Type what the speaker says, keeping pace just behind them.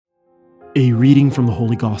A reading from the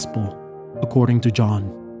Holy Gospel according to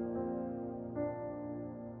John.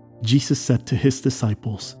 Jesus said to his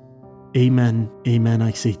disciples, "Amen, amen,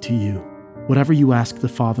 I say to you, whatever you ask the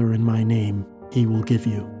Father in my name, he will give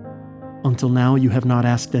you. Until now you have not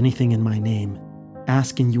asked anything in my name.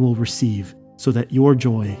 Ask and you will receive, so that your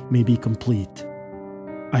joy may be complete.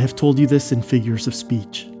 I have told you this in figures of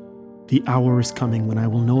speech. The hour is coming when I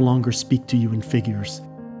will no longer speak to you in figures,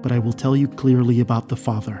 but I will tell you clearly about the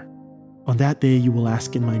Father. On that day you will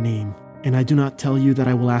ask in my name, and I do not tell you that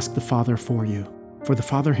I will ask the Father for you, for the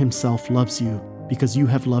Father himself loves you, because you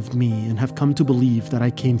have loved me and have come to believe that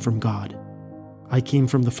I came from God. I came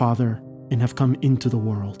from the Father and have come into the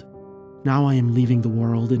world. Now I am leaving the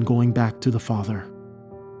world and going back to the Father."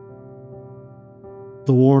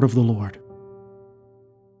 The word of the Lord.